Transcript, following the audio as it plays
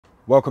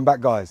Welcome back,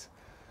 guys.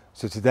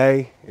 So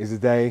today is the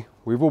day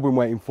we've all been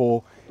waiting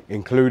for,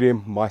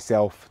 including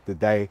myself, the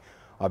day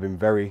I've been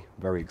very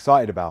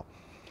excited about.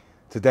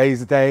 Today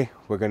is the day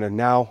we're going to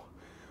now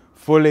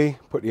fully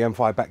put the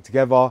M5 back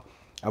together,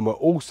 and we're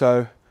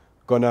also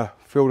going to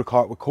fill the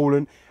car up with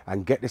coolant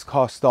and get this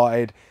car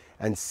started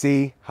and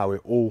see how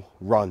it all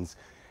runs.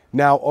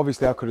 Now,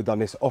 obviously I could have done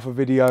this off a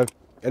video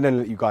and then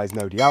let you guys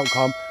know the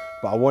outcome,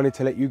 but I wanted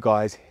to let you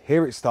guys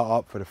hear it start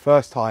up for the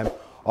first time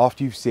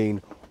after you've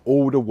seen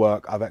all the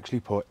work I've actually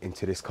put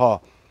into this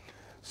car.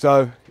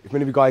 So if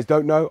many of you guys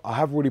don't know, I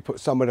have already put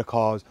some of the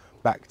cars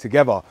back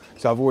together.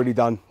 So I've already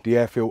done the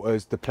air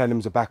filters, the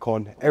plenums are back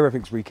on,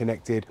 everything's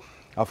reconnected.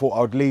 I thought I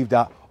would leave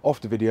that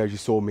off the video as you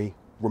saw me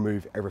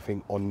remove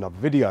everything on another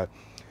video.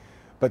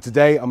 But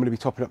today I'm going to be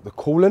topping up the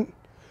coolant,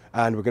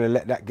 and we're going to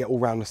let that get all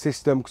around the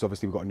system because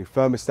obviously we've got a new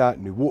thermostat,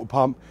 new water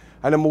pump,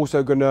 and I'm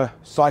also going to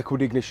cycle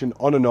the ignition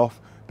on and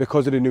off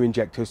because of the new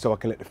injectors, so I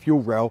can let the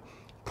fuel rail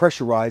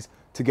pressurize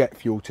to get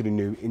fuel to the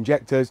new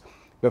injectors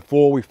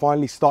before we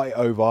finally start it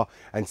over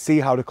and see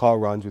how the car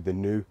runs with the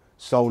new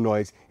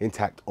solenoids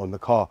intact on the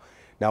car.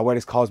 Now, where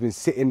this car's been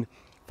sitting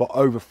for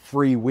over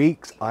 3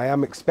 weeks, I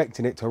am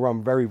expecting it to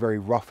run very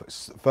rough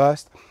at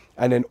first,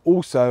 and then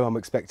also I'm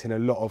expecting a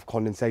lot of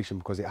condensation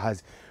because it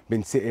has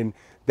been sitting.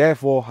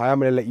 Therefore, I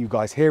am going to let you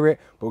guys hear it,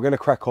 but we're going to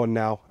crack on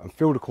now and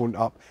fill the coolant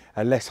up,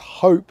 and let's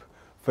hope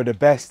for the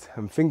best,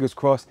 and fingers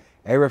crossed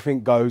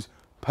everything goes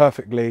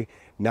perfectly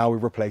now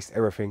we've replaced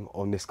everything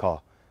on this car.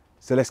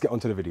 So let's get on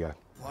to the video.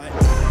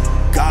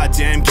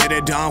 Goddamn, get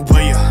it done, will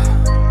ya?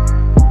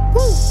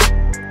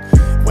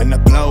 When I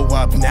blow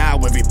up now,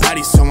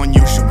 everybody's so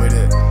unusual with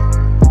it.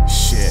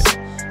 Shit.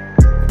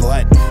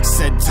 But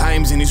said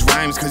times in his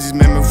rhymes, cause his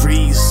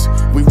memories.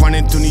 We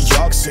running through New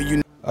York, so you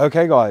know.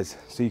 Okay guys,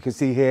 so you can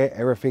see here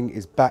everything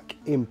is back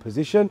in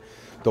position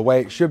the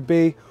way it should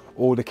be.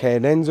 All the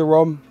K&Ns are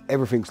on,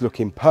 everything's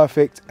looking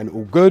perfect and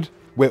all good.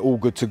 We're all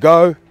good to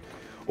go.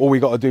 All we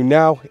got to do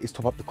now is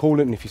top up the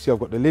coolant, and if you see I've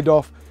got the lid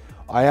off,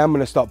 I am going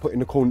to start putting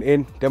the coolant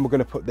in. Then we're going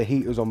to put the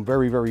heaters on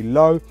very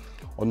low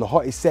on the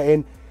hottest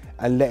setting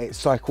and let it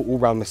cycle all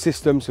around the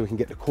system so we can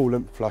get the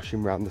coolant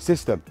flushing around the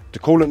system. The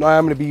coolant I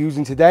am going to be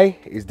using today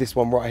is this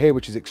one right here,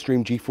 which is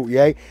Extreme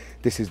G48.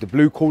 This is the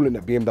blue coolant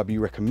that BMW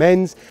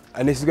recommends,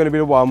 and this is going to be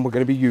the one we're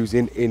going to be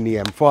using in the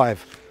M5.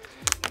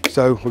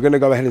 So we're going to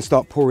go ahead and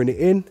start pouring it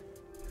in.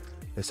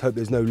 Let's hope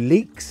there's no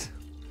leaks.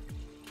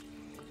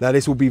 Now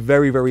this will be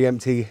very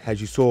empty. As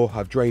you saw,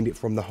 I've drained it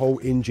from the whole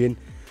engine,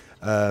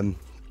 the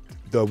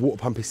water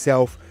pump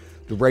itself,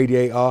 the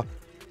radiator.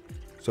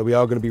 So we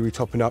are going to be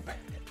retopping up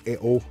it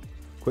all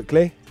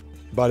quickly.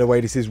 By the way,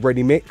 this is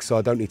ready mix, so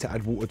I don't need to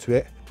add water to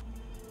it.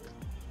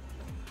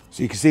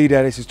 So you can see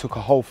there, this has took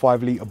a whole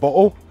 5 litre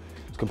bottle.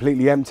 It's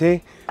completely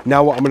empty.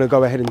 Now what I'm going to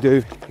go ahead and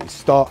do is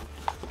start,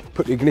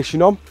 put the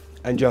ignition on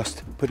and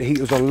just put the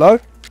heaters on low.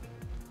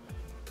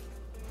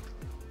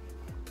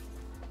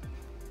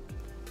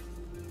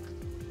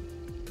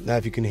 Now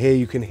if you can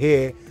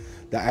hear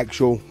the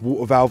actual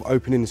water valve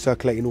opening and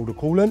circulating all the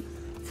coolant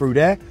through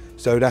there.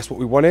 So that's what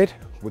we wanted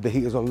with the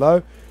heaters on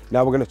low.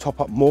 Now we're going to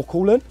top up more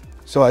coolant.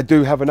 So I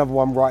do have another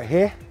one right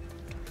here.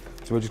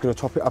 So we're just going to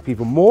top it up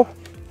even more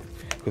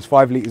because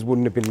 5 litres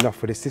wouldn't have been enough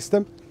for this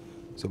system.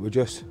 So we'll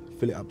just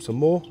fill it up some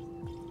more.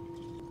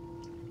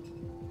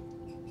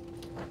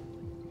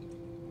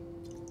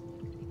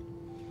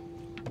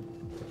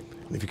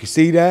 And if you can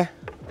see there,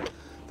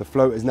 the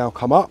float has now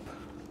come up.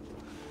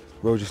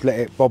 We'll just let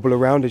it bobble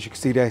around. As you can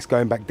see there, it's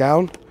going back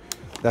down.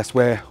 That's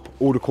where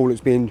all the coolant's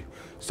being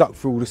sucked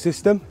through the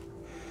system.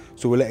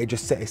 So we'll let it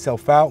just set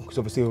itself out because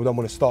obviously we don't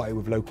want to start it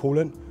with low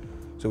coolant.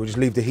 So we'll just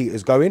leave the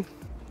heaters going.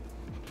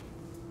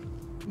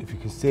 If you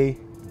can see,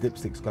 the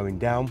dipstick's going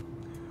down,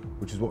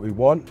 which is what we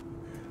want,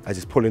 as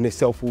it's pulling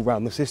itself all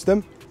around the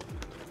system.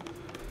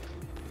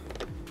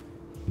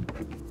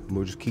 And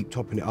we'll just keep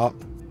topping it up.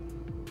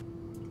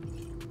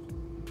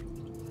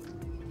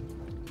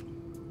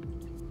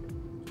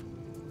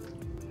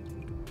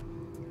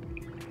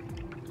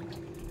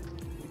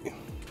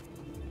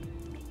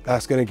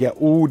 That's going to get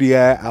all the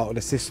air out of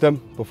the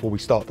system before we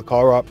start the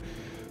car up,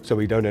 so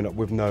we don't end up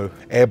with no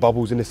air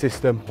bubbles in the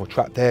system or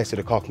trapped air, so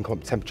the car can come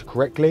up to temperature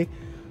correctly,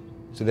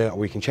 so then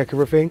we can check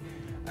everything.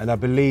 And I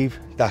believe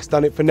that's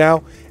done it for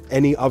now.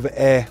 Any other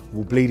air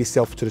will bleed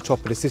itself to the top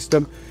of the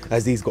system,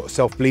 as these got a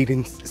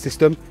self-bleeding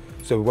system,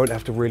 so we won't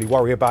have to really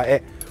worry about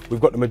it. We've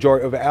got the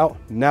majority of it out.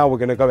 Now we're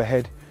going to go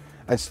ahead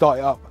and start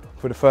it up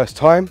for the first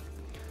time,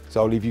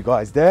 so I'll leave you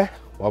guys there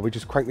while we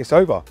just crank this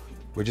over.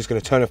 We're just going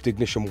to turn off the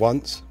ignition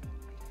once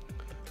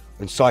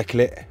and cycle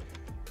it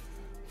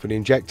for the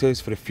injectors,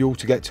 for the fuel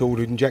to get to all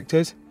the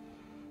injectors.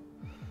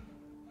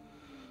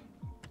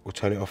 We'll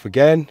turn it off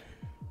again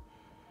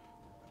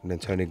and then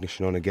turn the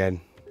ignition on again.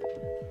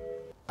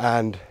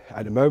 And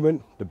at the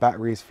moment, the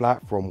battery is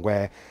flat from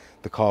where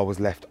the car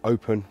was left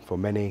open for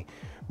many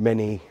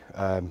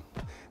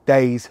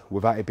days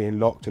without it being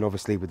locked, and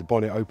obviously with the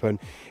bonnet open,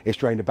 it's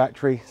drained the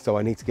battery, so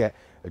I need to get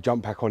a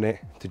jump pack on it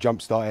to jump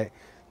start it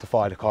to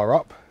fire the car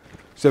up.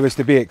 So it's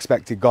to be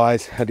expected,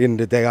 guys. At the end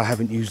of the day, I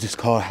haven't used this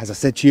car. As I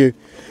said to you,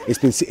 it's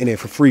been sitting here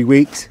for 3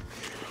 weeks.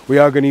 We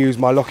are going to use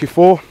my Locky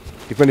 4.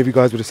 If any of you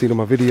guys would have seen on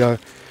my video,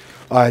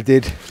 I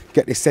did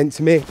get this sent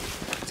to me.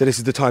 So this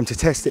is the time to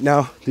test it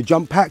now, the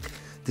jump pack,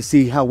 to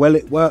see how well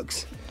it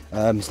works.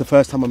 It's the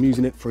first time I'm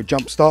using it for a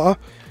jump starter.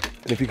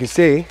 And if you can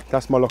see,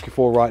 that's my Locky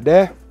 4 right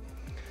there.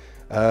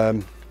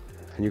 And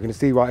you're going to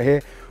see right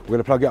here, we're going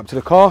to plug it up to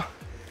the car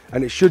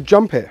and it should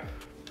jump it.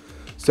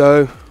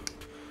 So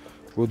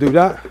we'll do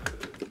that.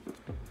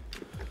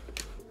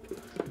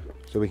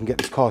 So we can get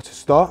this car to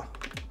start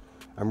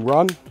and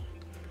run.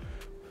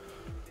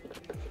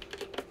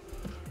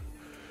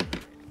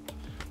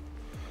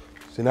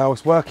 So now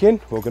it's working.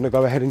 We're going to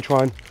go ahead and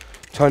try and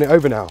turn it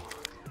over now.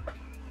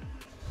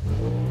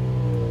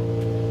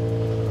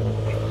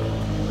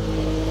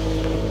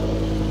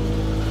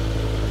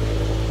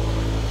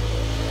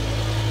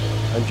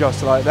 And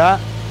just like that,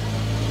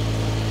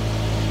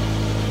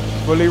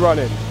 fully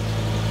running.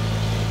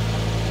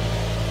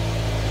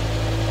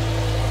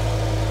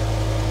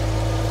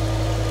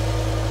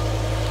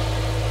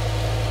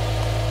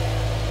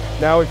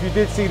 Now, if you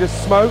did see the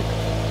smoke,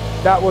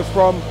 that was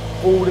from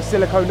all the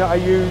silicone that I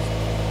used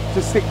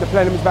to stick the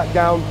plenums back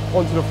down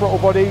onto the throttle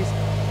bodies.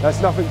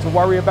 That's nothing to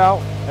worry about,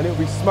 and it'll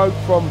be smoke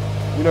from,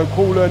 you know,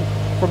 coolant,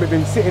 from it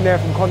being sitting there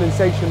from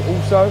condensation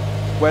also,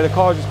 where the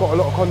car just got a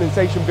lot of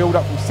condensation build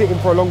up from sitting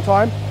for a long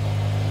time.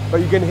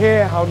 But you can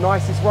hear how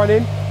nice it's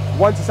running.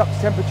 Once it's up to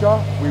temperature,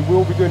 we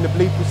will be doing the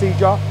bleed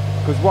procedure,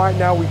 because right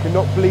now we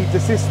cannot bleed the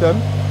system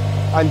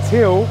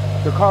until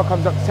the car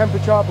comes up to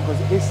temperature,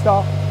 because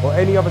ISTA or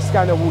any other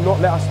scanner will not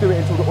let us do it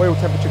until the oil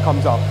temperature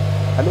comes up.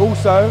 And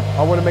also,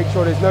 I want to make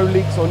sure there's no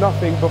leaks or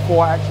nothing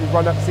before I actually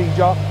run that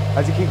procedure,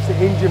 as it keeps the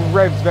engine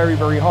revs very,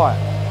 very high.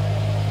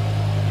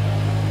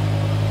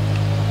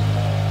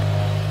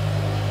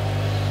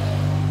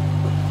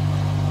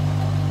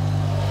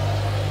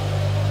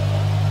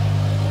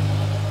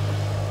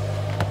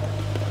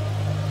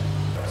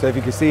 So if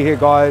you can see here,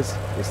 guys,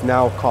 it's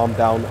now calmed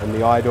down on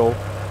the idle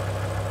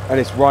and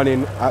it's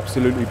running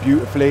absolutely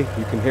beautifully.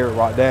 You can hear it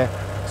right there.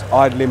 It's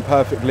idling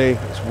perfectly,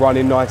 it's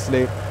running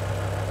nicely.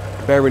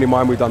 Bearing in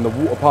mind, we've done the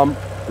water pump,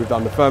 we've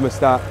done the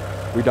thermostat,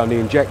 we've done the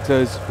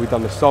injectors, we've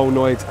done the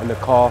solenoids, and the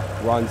car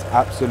runs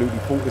absolutely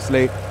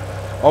faultlessly.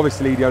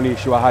 Obviously, the only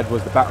issue I had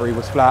was the battery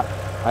was flat,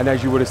 and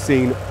as you would have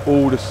seen,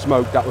 all the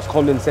smoke, that was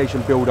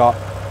condensation build up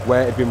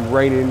where it had been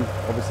raining,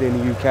 obviously in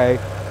the UK,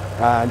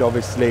 and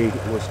obviously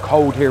it was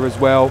cold here as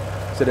well.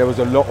 So there was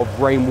a lot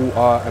of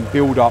rainwater and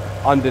build up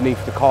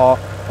underneath the car,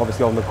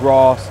 obviously on the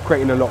grass,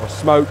 creating a lot of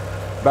smoke.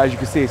 But as you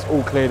can see, it's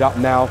all cleared up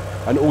now.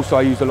 And also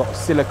I used a lot of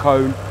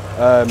silicone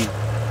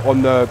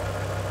on the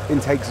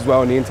intakes as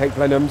well, and the intake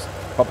plenums.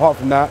 But apart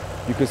from that,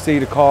 you can see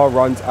the car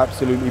runs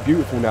absolutely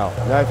beautiful now.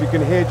 Now, if you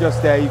can hear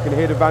just there, you can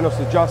hear the Vanos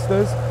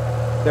adjusters.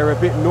 They're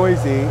a bit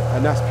noisy,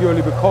 and that's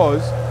purely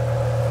because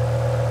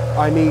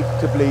I need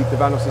to bleed the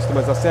Vanos system,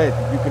 as I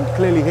said. You can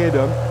clearly hear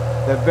them.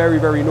 They're very,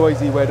 very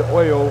noisy, where the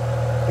oil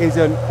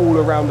isn't all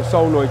around the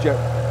solenoid yet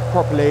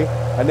properly,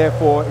 and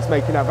therefore it's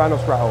making that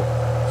Vanos rattle.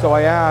 So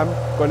I am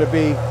going to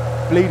be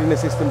bleeding the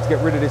system to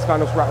get rid of this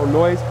Vanos rattle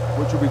noise,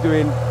 which we'll be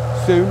doing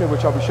soon, in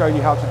which I'll be showing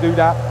you how to do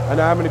that.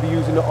 And I am going to be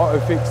using the auto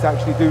fix to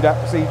actually do that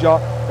procedure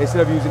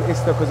instead of using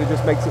ISTA, because it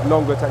just makes it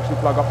longer to actually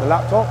plug up the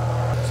laptop.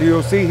 So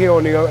you'll see here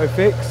on the auto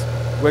fix,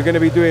 we're going to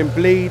be doing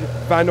bleed,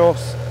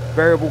 Vanos,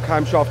 variable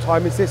camshaft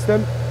timing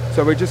system.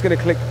 So we're just going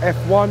to click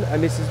F1,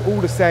 and this is all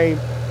the same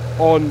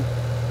on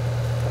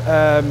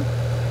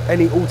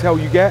any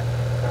Autel you get.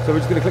 So we're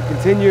just going to click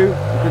continue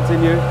and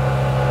continue,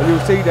 and you'll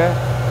see there,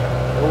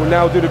 it will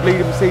now do the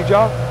bleeding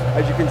procedure.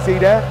 As you can see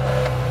there,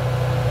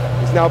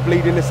 it's now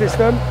bleeding the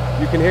system.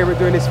 You can hear it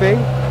doing this thing,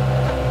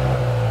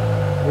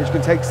 which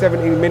can take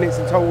 17 minutes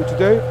in total to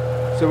do.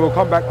 So we'll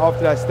come back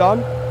after that's done.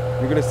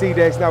 You're going to see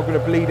there, it's now going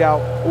to bleed out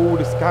all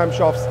the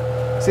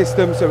camshafts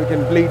system, so we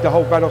can bleed the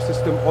whole Vanos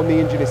system on the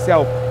engine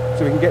itself,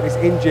 so we can get this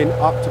engine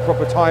up to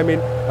proper timing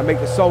and make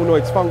the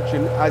solenoids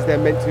function as they're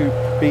meant to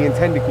be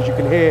intended, because you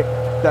can hear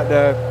that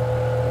the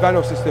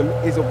Vanos system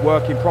isn't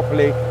working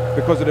properly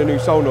because of the new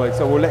solenoid.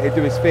 So we'll let it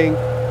do its thing,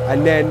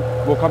 and then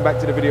we'll come back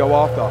to the video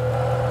after.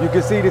 You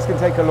can see this can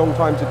take a long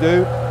time to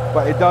do,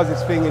 but it does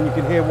its thing, and you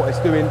can hear what it's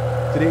doing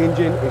to the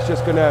engine. It's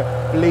just going to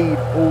bleed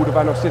all the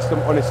Vanos system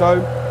on its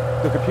own.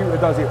 The computer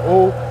does it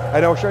all,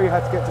 and I'll show you how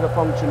to get to the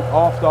function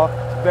after.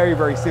 It's very,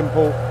 very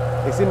simple.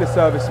 It's in the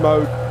service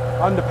mode,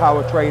 under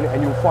powertrain,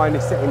 and you'll find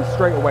this setting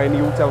straight away in the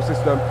Autel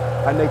system,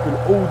 and they can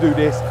all do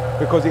this,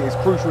 because it is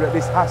crucial that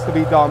this has to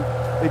be done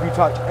if you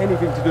touch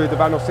anything to do with the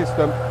Vanos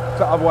system,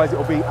 so otherwise it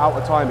will be out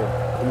of timing.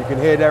 And you can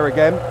hear there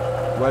again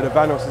where the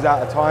Vanos is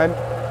out of time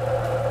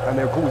and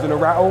they're causing a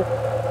rattle.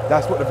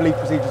 That's what the bleed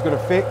procedure is going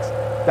to fix,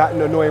 that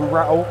annoying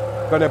rattle.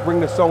 Going to bring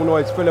the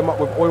solenoids, fill them up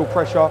with oil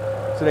pressure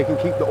so they can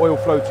keep the oil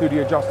flow to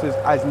the adjusters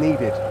as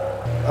needed.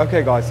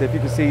 Okay guys, so if you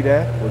can see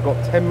there, we've got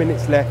 10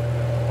 minutes left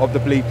of the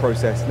bleed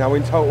process. Now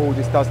in total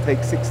this does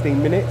take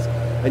 16 minutes,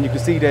 and you can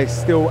see they're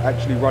still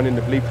actually running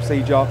the bleed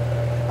procedure.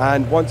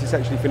 And once it's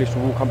actually finished,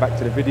 we will come back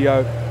to the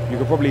video. You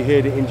can probably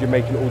hear the engine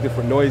making all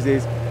different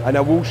noises. and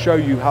I will show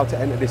you how to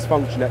enter this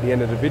function at the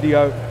end of the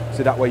video,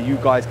 so that way you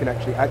guys can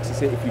actually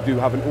access it if you do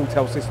have an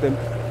Autel system.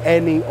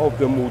 Any of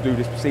them will do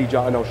this procedure,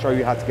 and I'll show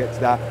you how to get to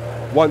that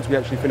once we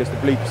actually finish the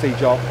bleed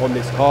procedure on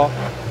this car.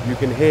 You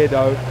can hear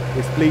though,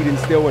 it's bleeding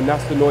still, and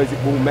that's the noise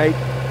it will make.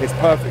 It's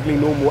perfectly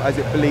normal as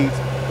it bleeds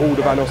all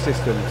the Vanos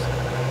systems.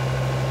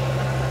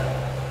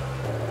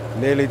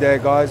 Nearly there,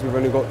 guys. We've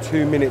only got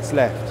 2 minutes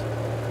left.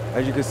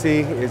 As you can see,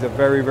 it is a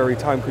very, very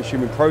time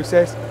consuming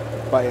process,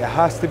 but it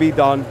has to be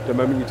done the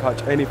moment you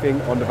touch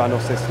anything on the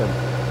Vanos system.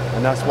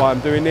 And that's why I'm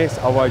doing this,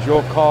 otherwise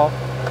your car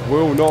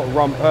will not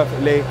run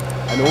perfectly,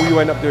 and all you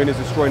end up doing is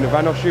destroying the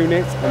Vanos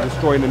units and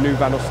destroying the new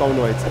Vanos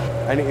solenoids.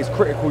 And it is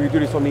critical you do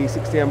this on the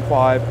E60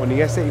 M5, on the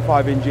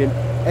S85 engine,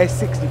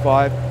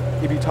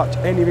 S65. If you touch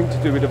anything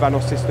to do with the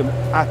Vanos system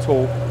at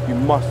all, you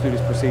must do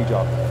this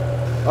procedure.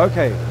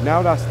 Okay,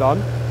 now that's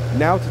done.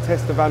 Now to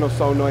test the Vanos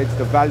solenoids,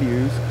 the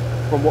values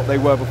from what they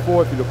were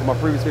before. If you look at my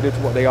previous video to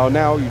what they are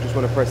now, you just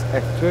want to press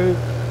F2,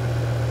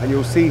 and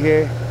you'll see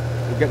here,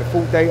 you'll get the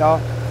full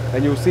data,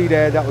 and you'll see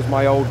there, that was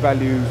my old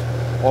values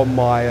on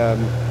my,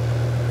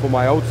 for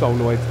my old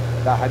solenoids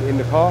that I had in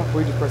the car. If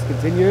we just press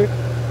continue,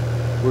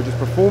 we'll just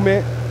perform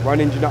it,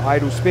 run engine at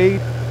idle speed,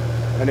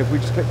 and if we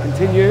just click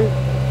continue,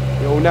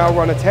 it will now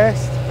run a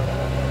test.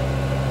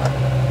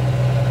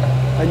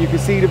 And you can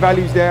see the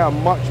values there are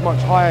much, much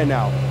higher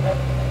now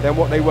than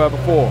what they were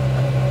before.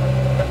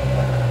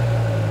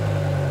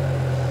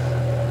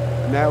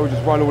 Now it will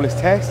just run all its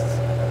tests,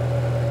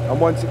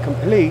 and once it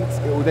completes,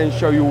 it will then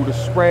show you all the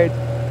spread,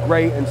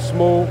 great and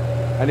small,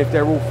 and if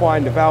they're all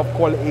fine, the valve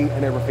quality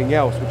and everything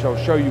else, which I'll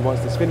show you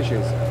once this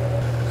finishes.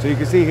 So you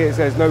can see here it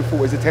says no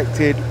fault is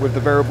detected with the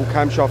variable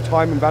camshaft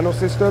time in Vanos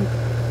system.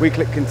 We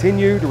click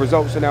continue, the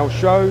results are now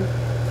shown.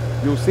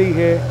 You'll see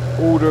here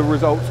all the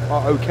results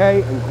are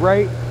okay and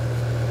great.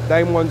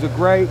 Them ones are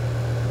great,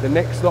 the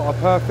next lot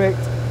are perfect,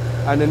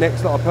 and the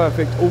next lot are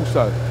perfect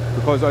also,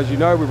 because as you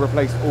know, we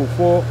replaced all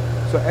 4.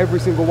 So every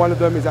single one of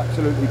them is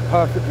absolutely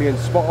perfectly and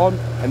spot on,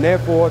 and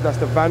therefore that's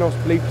the Vanos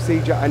bleed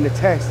procedure and the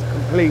test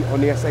complete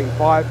on the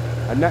S85,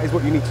 and that is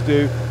what you need to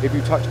do if you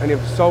touch any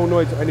of the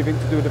solenoids or anything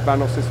to do with the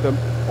Vanos system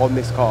on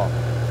this car.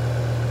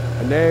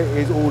 And there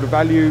is all the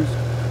values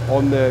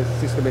on the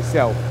system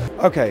itself.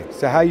 Okay,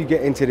 so how you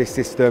get into this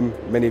system,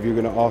 many of you are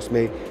going to ask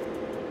me.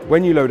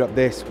 When you load up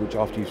this, which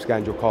after you've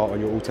scanned your car on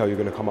your Autel, you're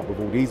going to come up with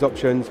all these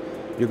options.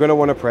 You're going to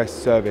want to press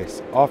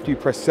service. After you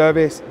press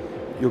service,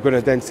 you're going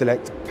to then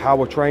select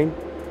powertrain,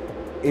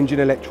 engine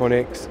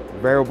electronics,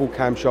 variable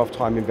camshaft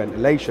timing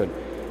ventilation.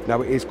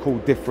 Now it is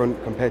called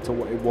different compared to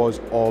what it was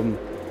on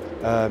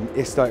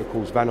ISTA. It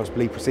calls Vanos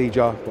bleed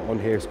procedure, but on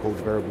here it's called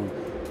the variable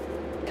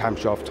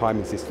camshaft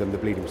timing system, the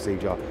bleeding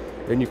procedure.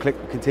 Then you click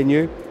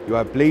continue. You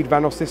have bleed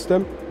Vanos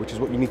system, which is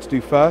what you need to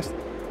do first.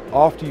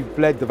 After you've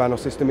bled the Vanos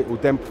system, it will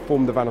then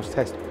perform the Vanos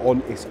test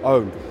on its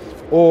own,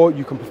 or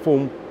you can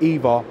perform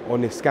either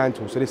on this scan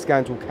tool. So this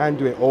scan tool can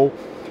do it all.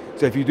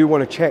 So if you do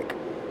want to check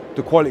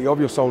the quality of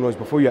your solenoids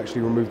before you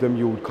actually remove them,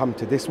 you would come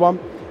to this one.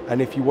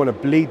 And if you want to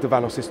bleed the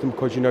Vanos system,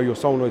 because you know your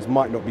solenoids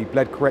might not be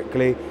bled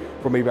correctly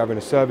from either having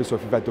a service or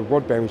if you've had the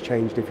rod bearings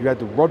changed, if you had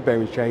the rod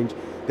bearings changed,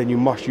 then you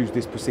must use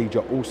this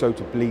procedure also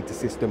to bleed the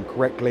system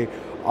correctly.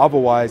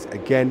 Otherwise,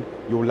 again,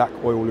 you'll lack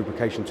oil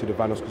lubrication to the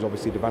Vanos, because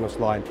obviously the Vanos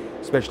line,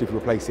 especially if you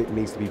replace it,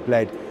 needs to be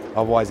bled.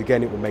 Otherwise,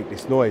 again, it will make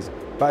this noise.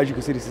 But as you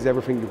can see, this is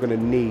everything you're going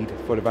to need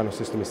for the Vanos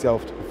system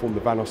itself to perform the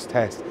Vanos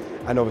test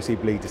and obviously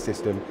bleed the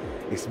system.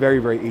 It's very,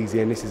 very easy,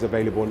 and this is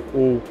available on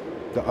all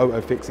the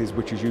auto fixes,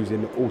 which is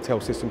using the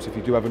Autel system. So if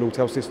you do have an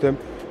Autel system,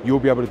 you'll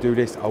be able to do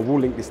this. I will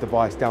link this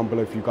device down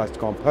below for you guys to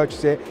go and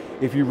purchase it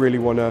if you really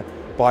want to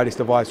buy this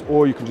device,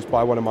 or you can just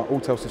buy one of my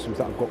Autel systems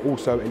that I've got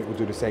also, and it will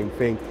do the same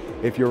thing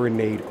if you're in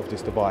need of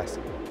this device.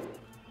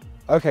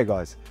 Okay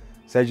guys,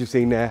 so as you've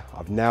seen there,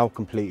 I've now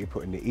completed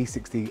putting the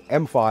E60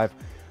 M5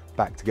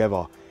 back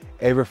together.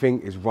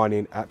 Everything is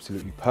running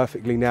absolutely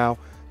perfectly now.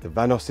 The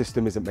Vanos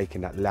system isn't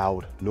making that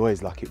loud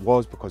noise like it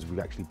was because we've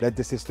actually bled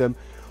the system.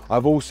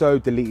 I've also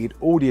deleted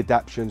all the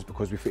adaptions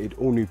because we fitted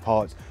all new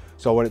parts.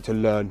 So I wanted to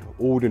learn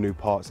all the new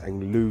parts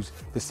and lose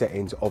the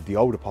settings of the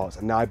older parts.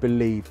 And I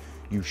believe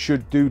you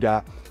should do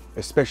that,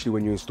 especially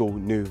when you install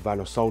new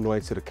Vanos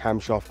solenoids, so the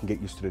camshaft can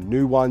get used to the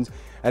new ones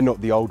and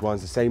not the old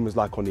ones, the same as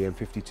like on the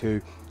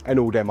M52 and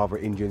all them other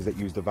engines that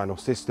use the Vanos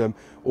system.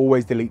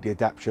 Always delete the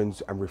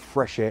adaptions and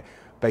refresh it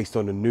based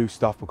on the new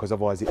stuff, because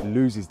otherwise it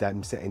loses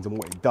them settings, and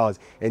what it does,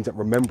 it ends up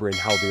remembering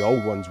how the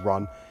old ones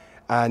run,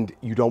 and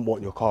you don't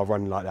want your car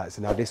running like that.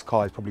 So now this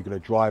car is probably going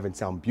to drive and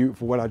sound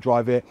beautiful when I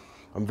drive it.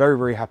 I'm very,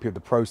 very happy with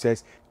the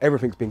process.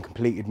 Everything's been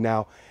completed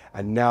now,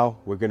 and now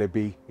we're going to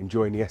be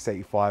enjoying the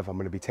S85. I'm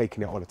going to be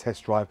taking it on a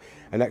test drive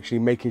and actually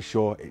making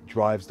sure it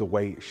drives the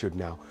way it should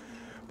now.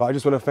 But I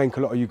just want to thank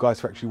a lot of you guys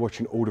for actually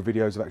watching all the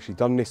videos I've actually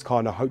done this car,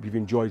 and I hope you've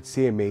enjoyed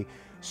seeing me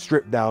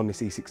strip down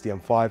this E60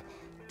 M5,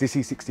 This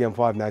E60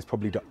 M5 now is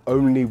probably the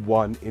only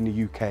one in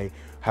the UK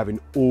having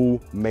all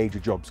major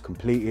jobs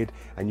completed,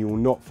 and you will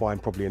not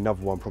find probably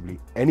another one probably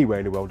anywhere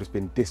in the world that's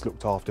been this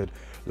looked after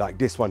like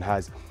this one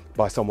has,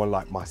 by someone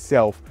like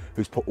myself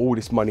who's put all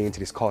this money into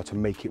this car to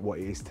make it what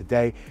it is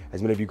today.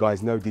 As many of you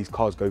guys know, these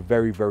cars go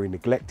very, very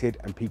neglected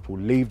and people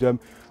leave them.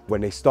 When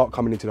they start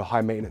coming into the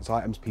high maintenance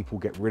items, people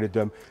get rid of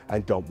them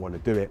and don't want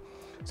to do it.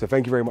 So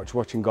thank you very much for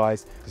watching,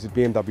 guys. This is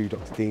BMW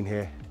Dr. Dean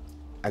here,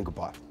 and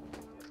goodbye.